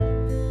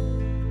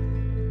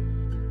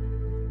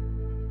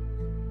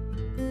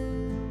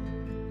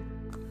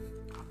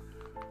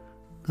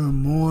Good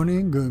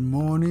morning,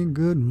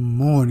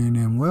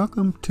 and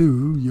welcome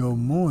to your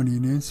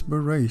morning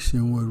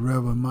inspiration with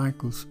Reverend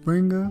Michael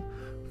Springer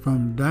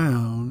from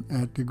Down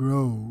at the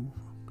Grove.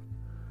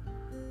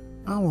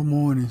 Our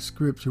morning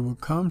scripture will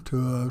come to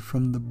us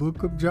from the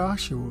book of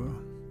Joshua,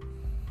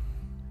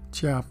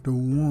 chapter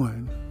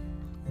 1,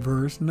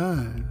 verse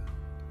 9.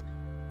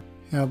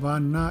 Have I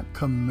not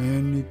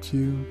commanded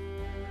you?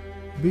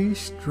 Be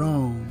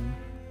strong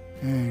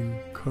and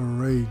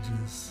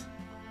courageous.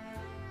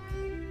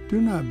 Do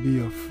not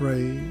be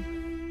afraid.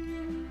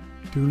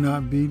 Do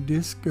not be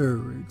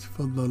discouraged,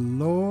 for the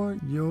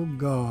Lord your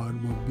God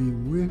will be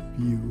with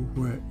you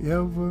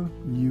wherever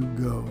you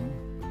go.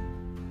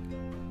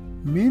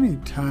 Many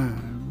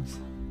times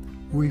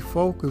we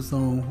focus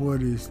on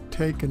what is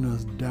taking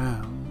us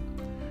down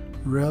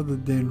rather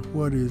than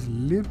what is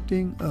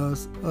lifting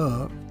us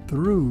up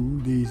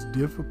through these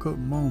difficult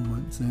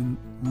moments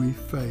we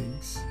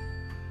face.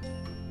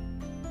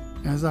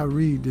 As I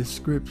read this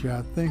scripture,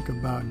 I think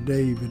about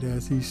David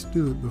as he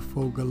stood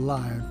before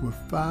Goliath with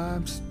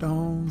 5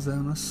 stones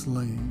and a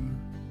sling.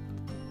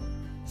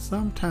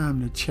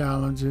 Sometimes the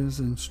challenges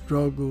and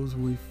struggles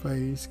we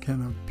face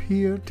can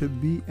appear to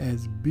be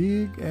as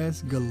big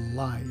as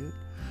Goliath,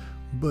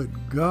 but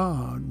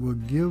God will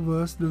give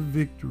us the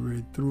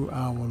victory through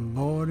our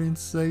Lord and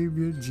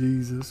Savior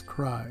Jesus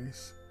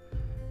Christ.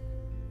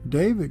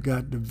 David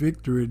got the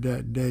victory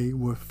that day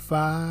with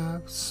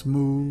 5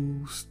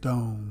 smooth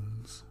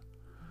stones.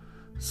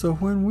 So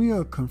when we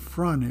are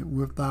confronted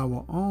with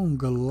our own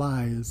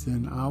Goliaths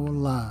in our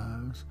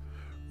lives,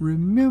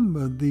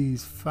 remember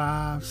these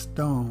 5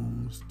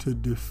 stones to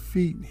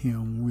defeat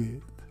him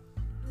with.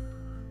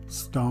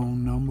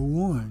 Stone number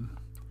 1,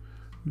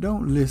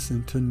 don't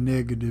listen to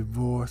negative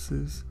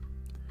voices.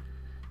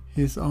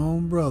 His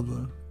own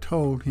brother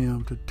told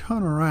him to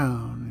turn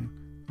around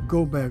and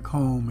go back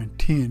home and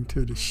tend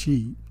to the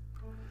sheep.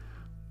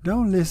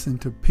 Don't listen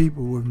to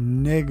people with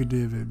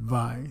negative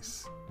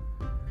advice.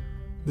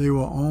 They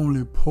will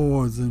only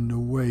poison the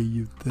way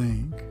you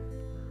think.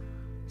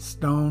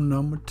 Stone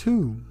number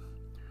 2,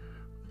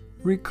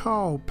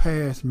 recall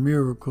past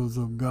miracles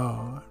of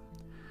God.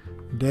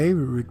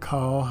 David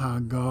recalled how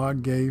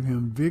God gave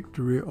him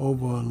victory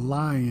over a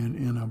lion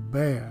and a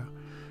bear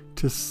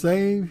to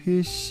save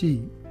his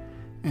sheep,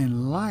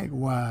 and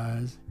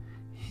likewise,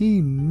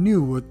 he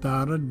knew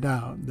without a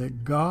doubt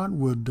that God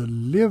would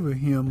deliver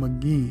him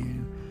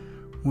again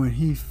when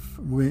he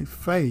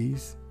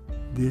faced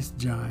this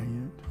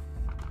giant.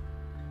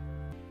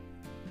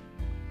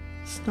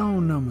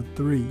 Stone number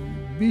 3,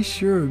 be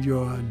sure of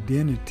your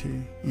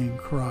identity in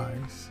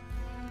Christ.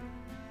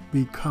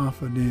 Be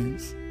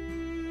confident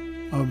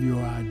of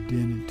your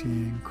identity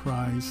in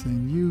Christ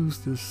and use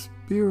the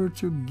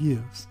spiritual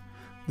gifts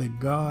that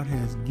God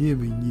has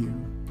given you.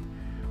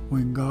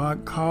 When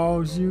God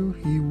calls you,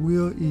 He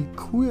will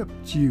equip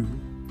you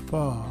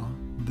for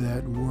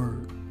that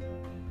work.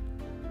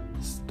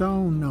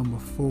 Stone number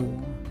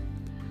 4,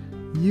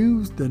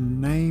 use the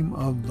name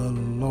of the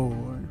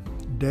Lord.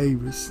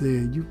 David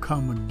said, you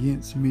come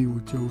against me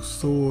with your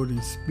sword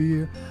and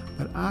spear,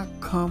 but I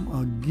come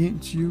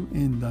against you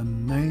in the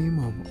name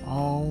of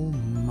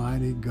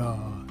Almighty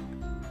God.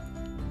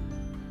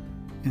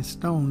 And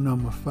stone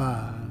number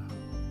 5,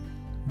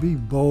 be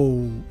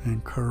bold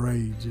and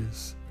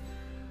courageous.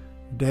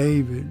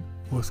 David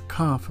was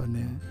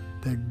confident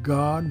that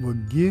God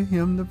would give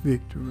him the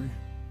victory.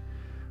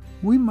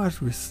 We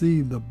must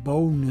receive the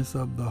boldness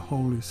of the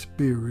Holy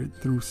Spirit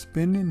through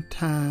spending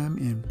time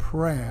in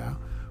prayer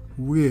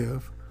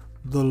with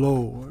the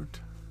Lord.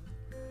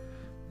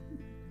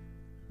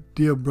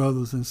 Dear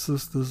brothers and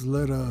sisters,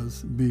 let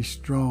us be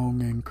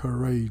strong and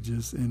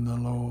courageous in the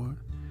Lord.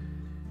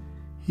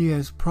 He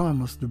has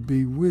promised to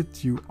be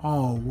with you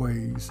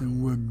always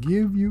and will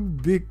give you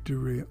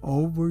victory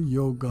over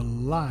your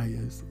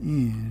Goliaths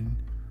in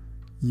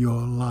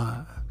your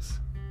lives.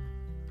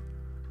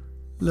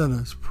 Let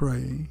us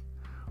pray.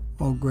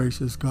 Oh,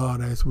 gracious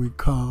God, as we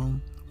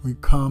come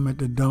at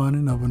the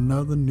dawning of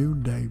another new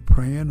day,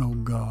 praying, oh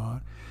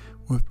God,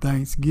 with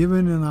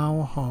thanksgiving in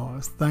our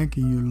hearts,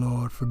 thanking you,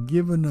 Lord, for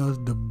giving us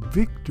the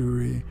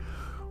victory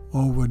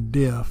over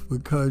death,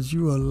 because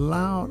you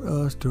allowed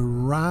us to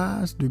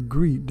rise to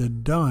greet the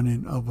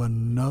dawning of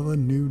another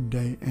new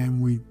day,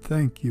 and we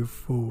thank you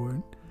for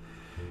it.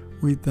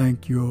 We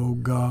thank you, oh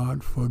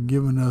God, for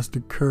giving us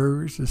the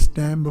courage to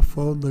stand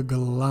before the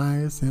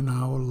Goliaths in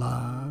our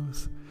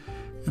lives.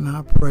 And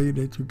I pray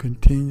that you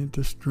continue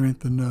to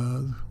strengthen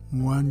us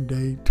one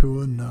day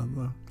to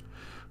another.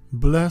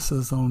 Bless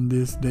us on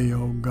this day,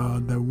 O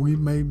God, that we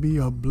may be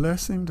a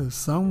blessing to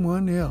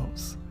someone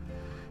else,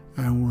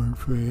 and we'll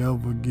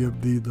forever give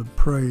thee the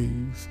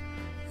praise.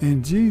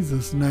 In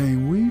Jesus'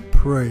 name we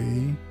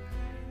pray,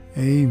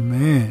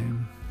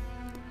 amen.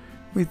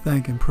 We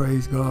thank and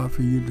praise God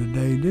for you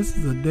today. This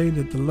is a day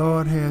that the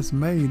Lord has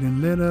made,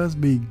 and let us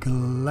be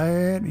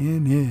glad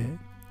in it.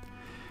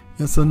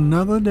 It's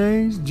another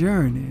day's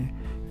journey,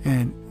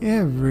 and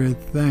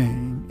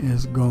everything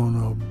is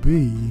gonna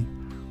be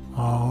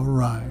all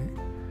right.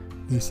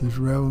 This is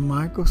Reverend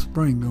Michael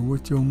Springer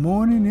with your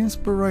morning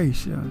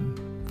inspiration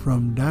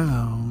from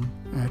down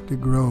at the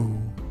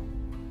Grove.